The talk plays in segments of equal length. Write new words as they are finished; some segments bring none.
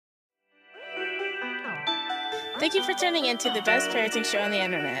Thank you for tuning in to the best parenting show on the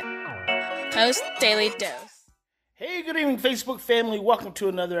internet, Post Daily Dose. Hey, good evening, Facebook family. Welcome to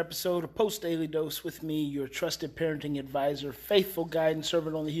another episode of Post Daily Dose with me, your trusted parenting advisor, faithful guide, and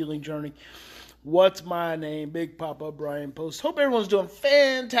servant on the healing journey. What's my name? Big Papa Brian Post. Hope everyone's doing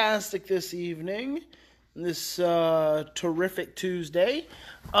fantastic this evening, this terrific Tuesday.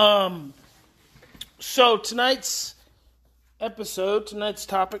 So tonight's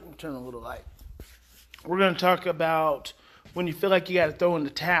topic, I'm turning a little light. We're going to talk about when you feel like you got to throw in the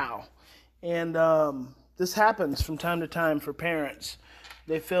towel. And this happens from time to time for parents.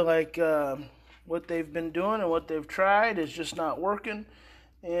 They feel like what they've been doing and what they've tried is just not working.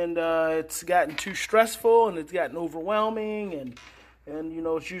 And it's gotten too stressful and it's gotten overwhelming. And you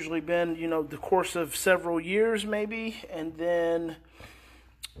know, it's usually been, you know, the course of several years maybe. And then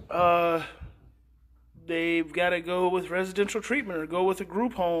they've got to go with residential treatment or go with a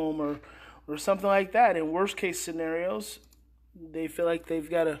group home or something like that. In worst case scenarios, they feel like they've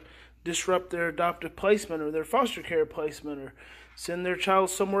got to disrupt their adoptive placement or their foster care placement or send their child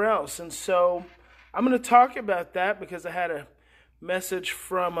somewhere else. And so I'm going to talk about that because I had a message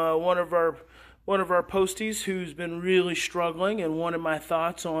from one of our posties who's been really struggling and wanted my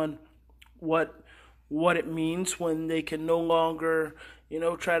thoughts on what it means when they can no longer, you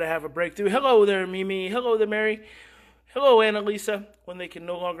know, try to have a breakthrough. Hello there, Mimi. Hello there, Mary. Hello, Annalisa. When they can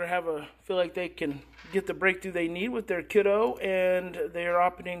no longer feel like they can get the breakthrough they need with their kiddo and they're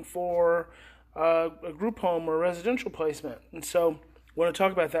opting for a group home or residential placement. And so I want to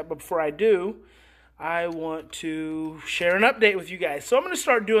talk about that. But before I do, I want to share an update with you guys. So I'm going to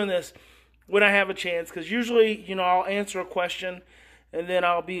start doing this when I have a chance because usually, you know, I'll answer a question and then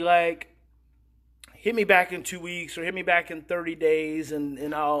I'll be like, hit me back in 2 weeks or hit me back in 30 days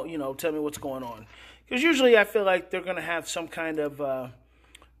and I'll, you know, tell me what's going on. Because usually I feel like they're going to have some kind of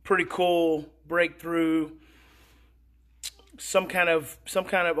pretty cool breakthrough, some kind of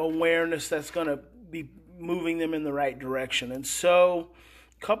awareness that's going to be moving them in the right direction. And so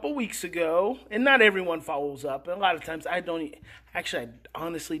a couple weeks ago, and not everyone follows up, and a lot of times I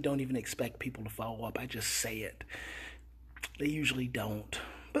honestly don't even expect people to follow up. I just say it. They usually don't.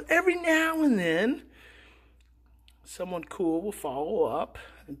 But every now and then, someone cool will follow up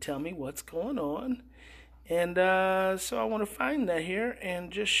and tell me what's going on. And so I want to find that here and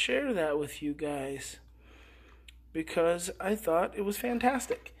just share that with you guys because I thought it was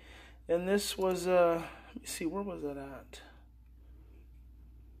fantastic. And this was, let me see, where was it at?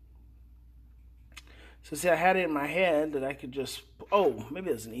 So see, I had it in my head that I could just, maybe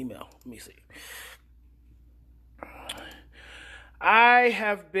there's an email. Let me see. I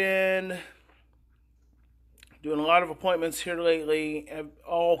have been doing a lot of appointments here lately,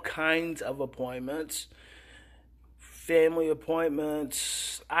 all kinds of appointments. Family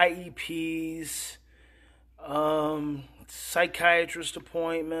appointments, IEPs, psychiatrist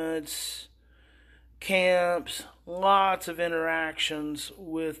appointments, camps, lots of interactions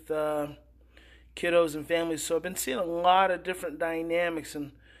with kiddos and families. So I've been seeing a lot of different dynamics.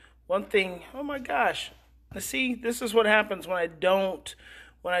 And one thing, oh my gosh, see, this is what happens when I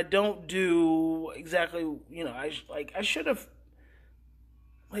don't do exactly, you know, I should have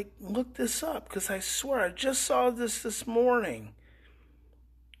looked this up because I swear I just saw this morning.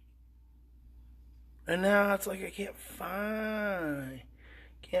 And now it's like I can't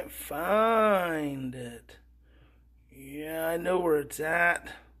find it. Yeah, I know where it's at.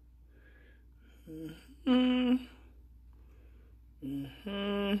 There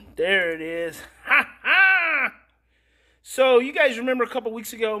it is. Ha ha! So you guys remember a couple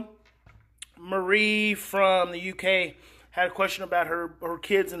weeks ago, Marie from the UK had a question about her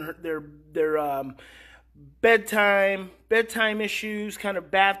kids and their bedtime issues, kind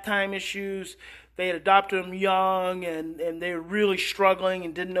of bath time issues. They had adopted them young, and they were really struggling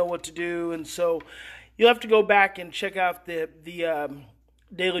and didn't know what to do. And so you'll have to go back and check out the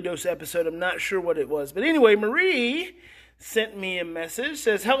Daily Dose episode. I'm not sure what it was. But anyway, Marie sent me a message.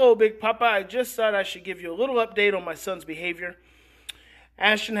 Says, hello, Big Papa. I just thought I should give you a little update on my son's behavior.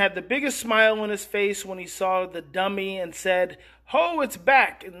 Ashton had the biggest smile on his face when he saw the dummy and said, "Oh, it's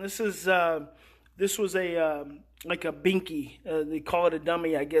back!" And this was a like a binky. They call it a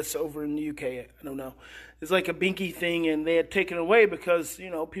dummy, I guess, over in the UK. I don't know. It's like a binky thing, and they had taken it away because,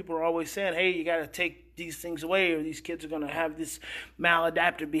 you know, people are always saying, "Hey, you got to take these things away, or these kids are going to have this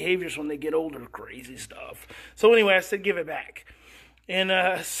maladaptive behaviors when they get older." Crazy stuff. So anyway, I said, "Give it back," and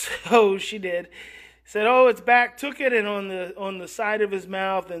so she did. Said, "Oh, it's back." Took it, and on the side of his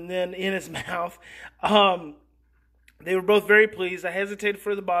mouth, and then in his mouth, They were both very pleased. I hesitated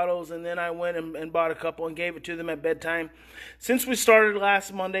for the bottles, and then I went and bought a couple and gave it to them at bedtime. Since we started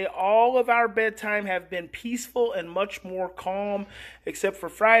last Monday, all of our bedtime have been peaceful and much more calm, except for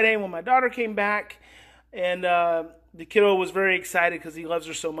Friday when my daughter came back, and the kiddo was very excited because he loves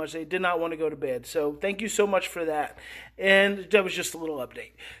her so much. They did not want to go to bed. So thank you so much for that. And that was just a little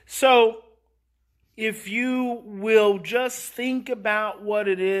update. So if you will just think about what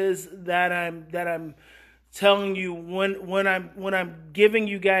it is that I'm telling you when I'm giving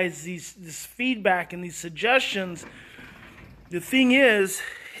you guys this feedback and these suggestions, the thing is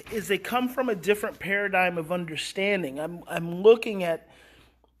they come from a different paradigm of understanding. I'm looking at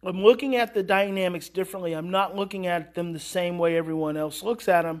the dynamics differently. I'm not looking at them the same way everyone else looks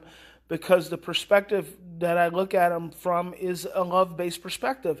at them, because the perspective that I look at them from is a love-based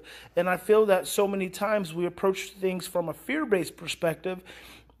perspective. And I feel that so many times we approach things from a fear-based perspective,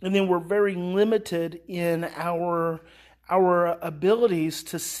 and then we're very limited in our abilities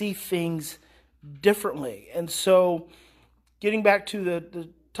to see things differently. And so getting back to the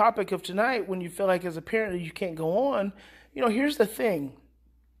topic of tonight, when you feel like as a parent you can't go on, here's the thing.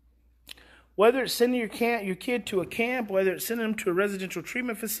 Whether it's sending your kid to a camp, whether it's sending them to a residential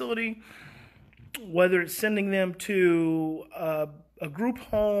treatment facility, whether it's sending them to a group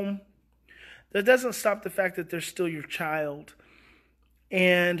home, that doesn't stop the fact that they're still your child.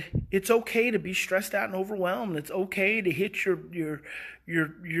 And it's okay to be stressed out and overwhelmed. It's okay to hit the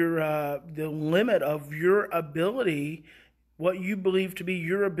limit of your ability, what you believe to be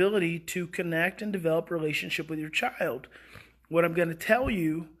your ability to connect and develop a relationship with your child. What I'm going to tell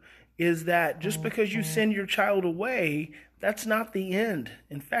you is that just because you send your child away, that's not the end.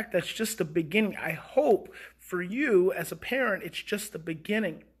 In fact, that's just the beginning. I hope for you as a parent, it's just the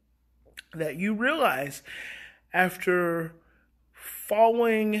beginning. That you realize after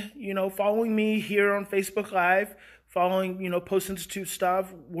following me here on Facebook Live, following, Post Institute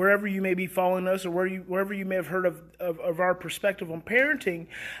stuff, wherever you may be following us, or wherever you may have heard of our perspective on parenting,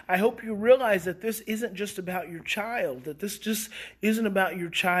 I hope you realize that this isn't just about your child, that this just isn't about your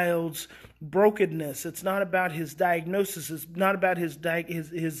child's brokenness. It's not about his diagnosis. It's not about his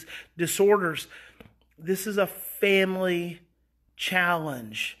disorders. This is a family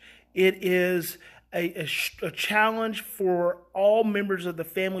challenge. It is a challenge for all members of the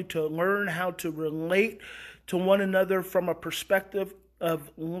family to learn how to relate to one another from a perspective of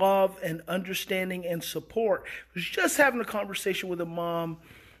love and understanding and support. I was just having a conversation with a mom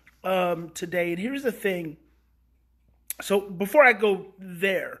today, and here's the thing. So before I go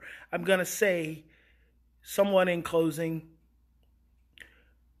there, I'm going to say somewhat in closing,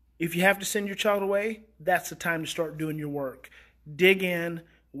 if you have to send your child away, that's the time to start doing your work. Dig in,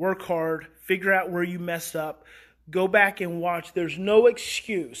 work hard, figure out where you messed up, go back and watch. There's no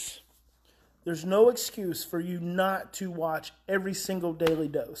excuse. There's no excuse for you not to watch every single daily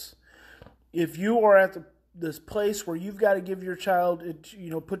dose. If you are at this place where you've got to give your child,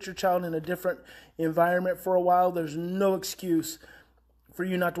 put your child in a different environment for a while, there's no excuse for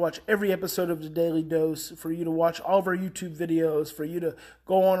you not to watch every episode of the Daily Dose, for you to watch all of our YouTube videos, for you to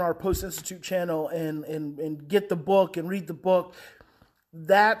go on our Post Institute channel and get the book and read the book.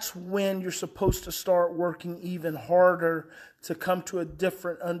 That's when you're supposed to start working even harder to come to a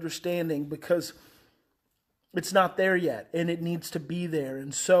different understanding, because it's not there yet and it needs to be there.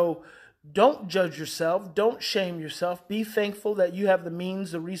 And so don't judge yourself. Don't shame yourself. Be thankful that you have the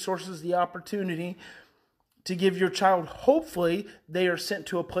means, the resources, the opportunity to give your child, hopefully, they are sent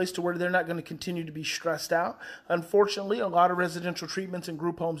to a place to where they're not going to continue to be stressed out. Unfortunately, a lot of residential treatments and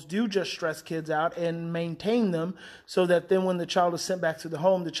group homes do just stress kids out and maintain them, so that then when the child is sent back to the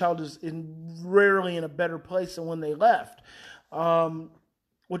home, the child is rarely in a better place than when they left.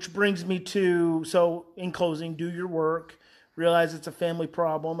 Which brings me to, so in closing, do your work. Realize it's a family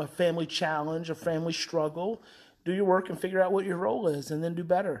problem, a family challenge, a family struggle. Do your work and figure out what your role is, and then do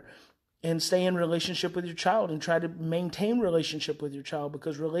better. And stay in relationship with your child and try to maintain relationship with your child,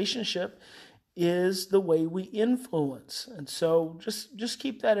 because relationship is the way we influence. And so just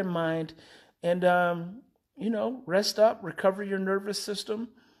keep that in mind, and, rest up, recover your nervous system.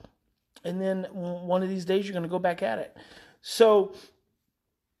 And then one of these days you're going to go back at it. So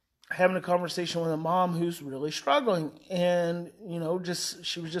having a conversation with a mom who's really struggling, and,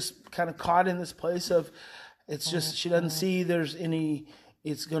 she was just kind of caught in this place of, it's just, she doesn't see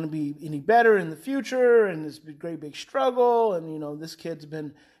it's going to be any better in the future, and this great big struggle. And, this kid's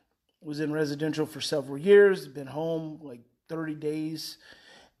was in residential for several years, been home like 30 days,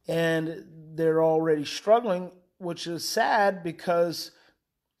 and they're already struggling, which is sad, because,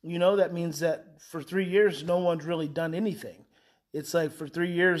 that means that for 3 years, no one's really done anything. It's like for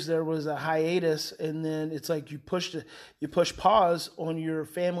 3 years there was a hiatus, and then it's like you push pause on your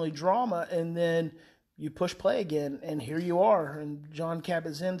family drama, and then you push play again, and here you are. And Jon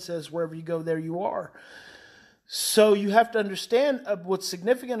Kabat-Zinn says, wherever you go, there you are. So you have to understand what's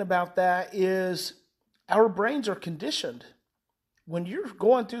significant about that is our brains are conditioned. When you're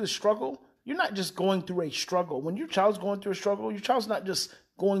going through the struggle, you're not just going through a struggle. When your child's going through a struggle, your child's not just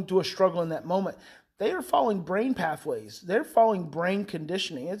going through a struggle in that moment. They are following brain pathways. They're following brain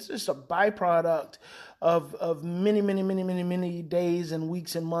conditioning. It's just a byproduct of many days and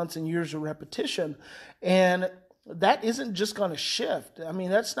weeks and months and years of repetition. And that isn't just going to shift. I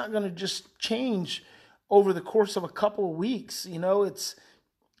mean, that's not going to just change over the course of a couple of weeks. You know, it's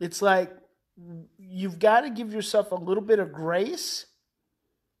like you've got to give yourself a little bit of grace.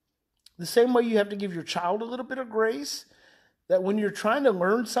 The same way you have to give your child a little bit of grace. That when you're trying to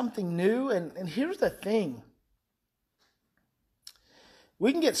learn something new, and here's the thing.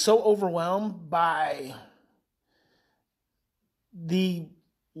 We can get so overwhelmed by the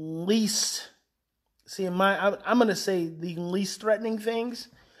least, I'm going to say the least threatening things,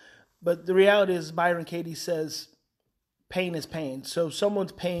 but the reality is Byron Katie says pain is pain. So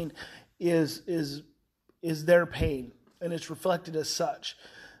someone's pain is their pain, and it's reflected as such.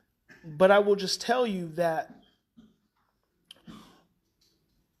 But I will just tell you that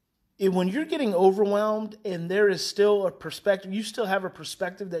when you're getting overwhelmed and there is still a perspective, you still have a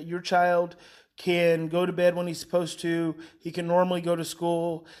perspective that your child can go to bed when he's supposed to, he can normally go to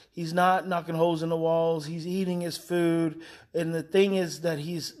school, he's not knocking holes in the walls, he's eating his food, and the thing is that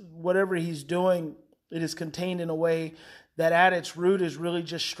whatever he's doing, it is contained in a way that at its root is really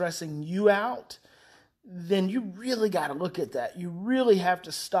just stressing you out, then you really got to look at that. You really have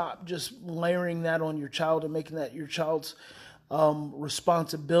to stop just layering that on your child and making that your child's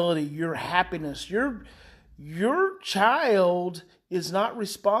responsibility, your happiness. Your child is not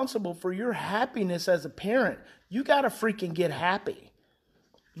responsible for your happiness as a parent. You got to freaking get happy.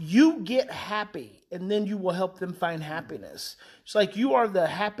 You get happy, and then you will help them find happiness. It's like you are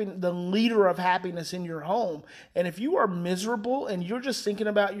the leader of happiness in your home. And if you are miserable and you're just thinking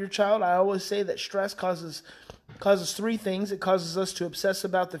about your child, I always say that stress causes three things. It causes us to obsess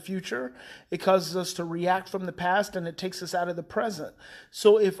about the future, it causes us to react from the past, and it takes us out of the present.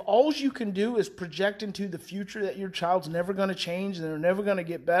 So if all you can do is project into the future that your child's never going to change and they're never going to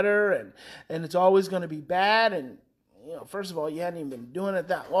get better and it's always going to be bad, and first of all, you hadn't even been doing it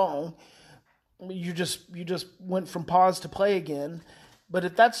that long. You just went from pause to play again. But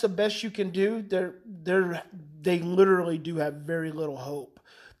if that's the best you can do, they literally do have very little hope,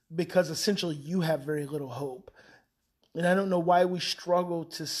 because essentially you have very little hope. And I don't know why we struggle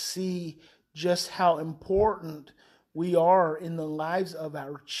to see just how important we are in the lives of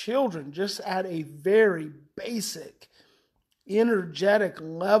our children, just at a very basic, energetic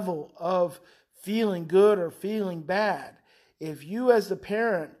level of feeling good or feeling bad. If you as the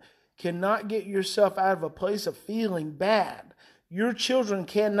parent cannot get yourself out of a place of feeling bad, your children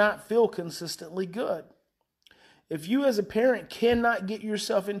cannot feel consistently good. If you as a parent cannot get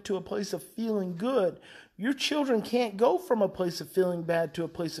yourself into a place of feeling good, your children can't go from a place of feeling bad to a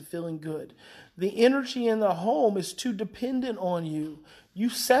place of feeling good. The energy in the home is too dependent on you. You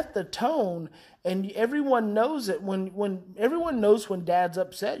set the tone, and everyone knows it. When everyone knows when dad's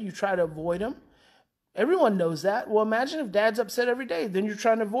upset, you try to avoid him. Everyone knows that. Well, imagine if dad's upset every day. Then you're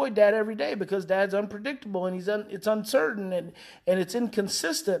trying to avoid dad every day because dad's unpredictable and it's uncertain and it's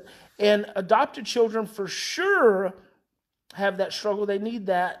inconsistent. And adopted children for sure have that struggle. They need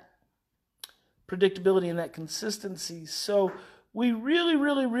that predictability and that consistency. So we really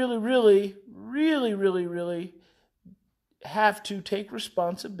have to take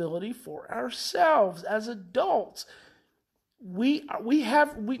responsibility for ourselves as adults.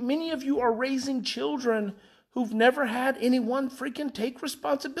 Many of you are raising children who've never had anyone freaking take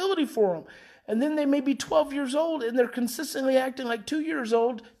responsibility for them. And then they may be 12 years old and they're consistently acting like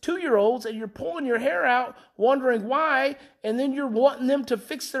 2-year-olds, and you're pulling your hair out, wondering why, and then you're wanting them to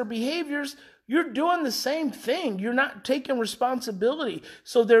fix their behaviors. You're doing the same thing. You're not taking responsibility.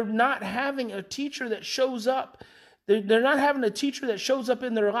 So they're not having a teacher that shows up. They're not having a teacher that shows up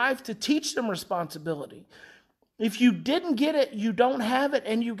in their life to teach them responsibility. If you didn't get it, you don't have it,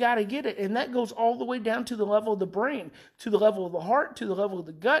 and you got to get it. And that goes all the way down to the level of the brain, to the level of the heart, to the level of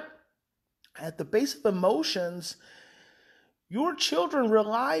the gut. At the base of emotions, your children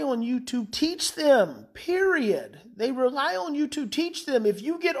rely on you to teach them, period. They rely on you to teach them. If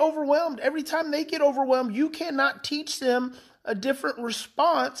you get overwhelmed, every time they get overwhelmed, you cannot teach them a different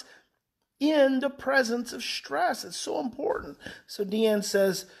response in the presence of stress. It's so important. So Deanne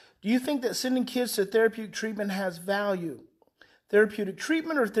says, do you think that sending kids to therapeutic treatment has value? therapeutic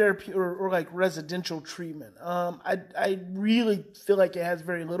treatment or therapy or like residential treatment. I really feel like it has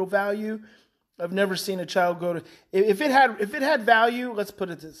very little value. I've never seen a child go to if it had value. Let's put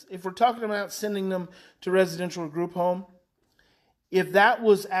it this: if we're talking about sending them to residential or group home, if that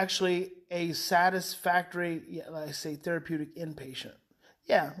was actually a satisfactory, like I say, therapeutic inpatient,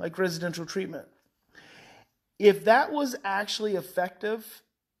 yeah, like residential treatment. If that was actually effective,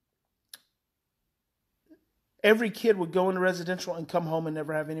 every kid would go into residential and come home and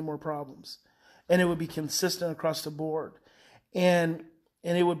never have any more problems. And it would be consistent across the board. And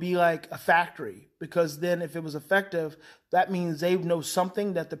it would be like a factory, because then if it was effective, that means they know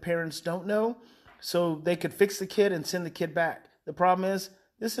something that the parents don't know. So they could fix the kid and send the kid back. The problem is,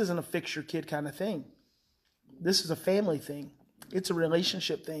 this isn't a fix your kid kind of thing. This is a family thing. It's a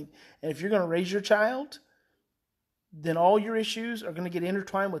relationship thing. And if you're going to raise your child, then all your issues are going to get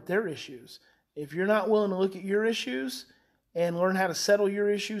intertwined with their issues. If you're not willing to look at your issues and learn how to settle your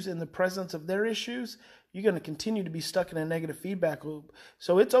issues in the presence of their issues, you're going to continue to be stuck in a negative feedback loop.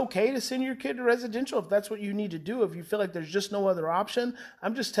 So it's okay to send your kid to residential if that's what you need to do. If you feel like there's just no other option,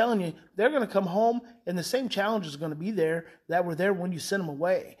 I'm just telling you, they're going to come home and the same challenges are going to be there that were there when you sent them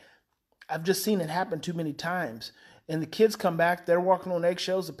away. I've just seen it happen too many times. And the kids come back, they're walking on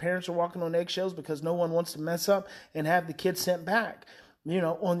eggshells. The parents are walking on eggshells because no one wants to mess up and have the kids sent back.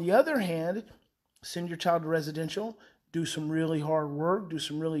 On the other hand, send your child to residential, do some really hard work, do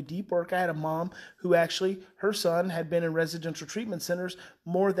some really deep work. I had a mom who actually, her son had been in residential treatment centers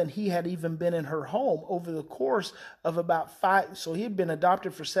more than he had even been in her home over the course of about 5. So he had been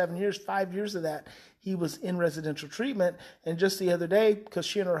adopted for 7 years, 5 years of that he was in residential treatment. And just the other day, because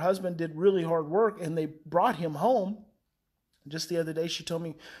she and her husband did really hard work and they brought him home, just the other day she told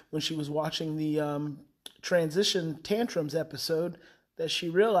me when she was watching the Transition Tantrums episode that she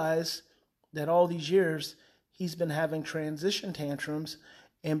realized that all these years he's been having transition tantrums,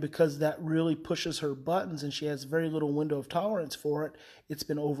 and because that really pushes her buttons and she has very little window of tolerance for it, it's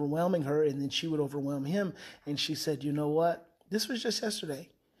been overwhelming her, and then she would overwhelm him. And she said, you know what? This was just yesterday.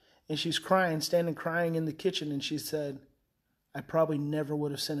 And she's crying, standing crying in the kitchen, and she said, I probably never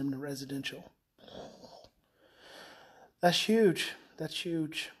would have sent him to residential. That's huge. That's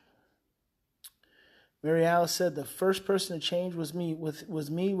huge. Mary Alice said the first person to change was me.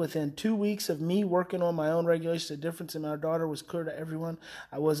 Within 2 weeks of me working on my own regulations. The difference in our daughter was clear to everyone.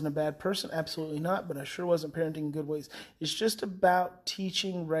 I wasn't a bad person, absolutely not, but I sure wasn't parenting in good ways. It's just about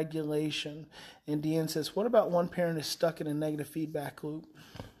teaching regulation. And Deanne says, what about one parent is stuck in a negative feedback loop?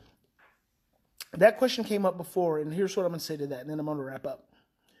 That question came up before, and here's what I'm going to say to that, and then I'm going to wrap up.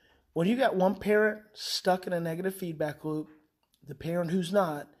 When you got one parent stuck in a negative feedback loop, the parent who's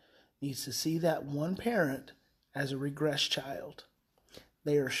not needs to see that one parent as a regressed child.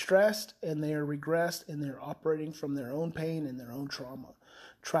 They are stressed and they are regressed and they're operating from their own pain and their own trauma.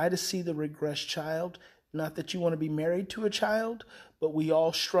 Try to see the regressed child. Not that you want to be married to a child, but we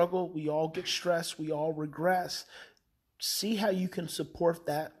all struggle, we all get stressed, we all regress. See how you can support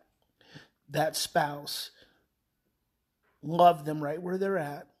that spouse. Love them right where they're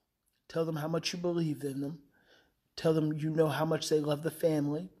at. Tell them how much you believe in them. Tell them you know how much they love the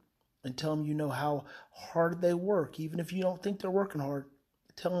family. And tell them you know how hard they work. Even if you don't think they're working hard,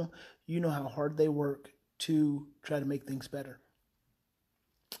 tell them you know how hard they work to try to make things better.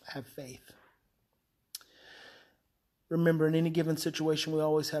 Have faith. Remember, in any given situation, we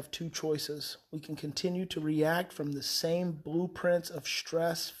always have two choices. We can continue to react from the same blueprints of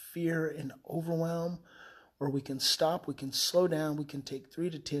stress, fear, and overwhelm, or we can stop, we can slow down, we can take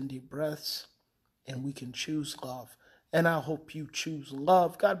 3 to 10 deep breaths, and we can choose love. And I hope you choose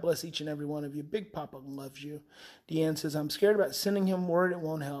love. God bless each and every one of you. Big Papa loves you. Deanne says, I'm scared about sending him word. It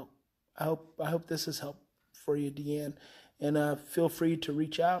won't help. I hope this has helped for you, Deanne. And feel free to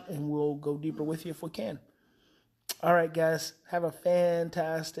reach out, and we'll go deeper with you if we can. All right, guys. Have a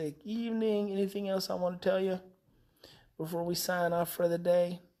fantastic evening. Anything else I want to tell you before we sign off for the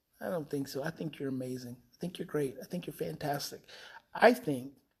day? I don't think so. I think you're amazing. I think you're great. I think you're fantastic. I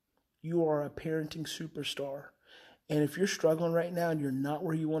think you are a parenting superstar. And if you're struggling right now and you're not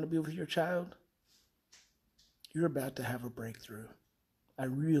where you want to be with your child, you're about to have a breakthrough. I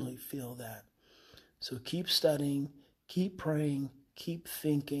really feel that. So keep studying, keep praying, keep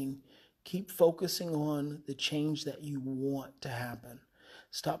thinking, keep focusing on the change that you want to happen.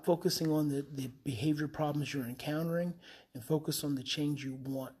 Stop focusing on the behavior problems you're encountering and focus on the change you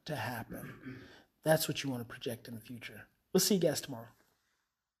want to happen. That's what you want to project in the future. We'll see you guys tomorrow.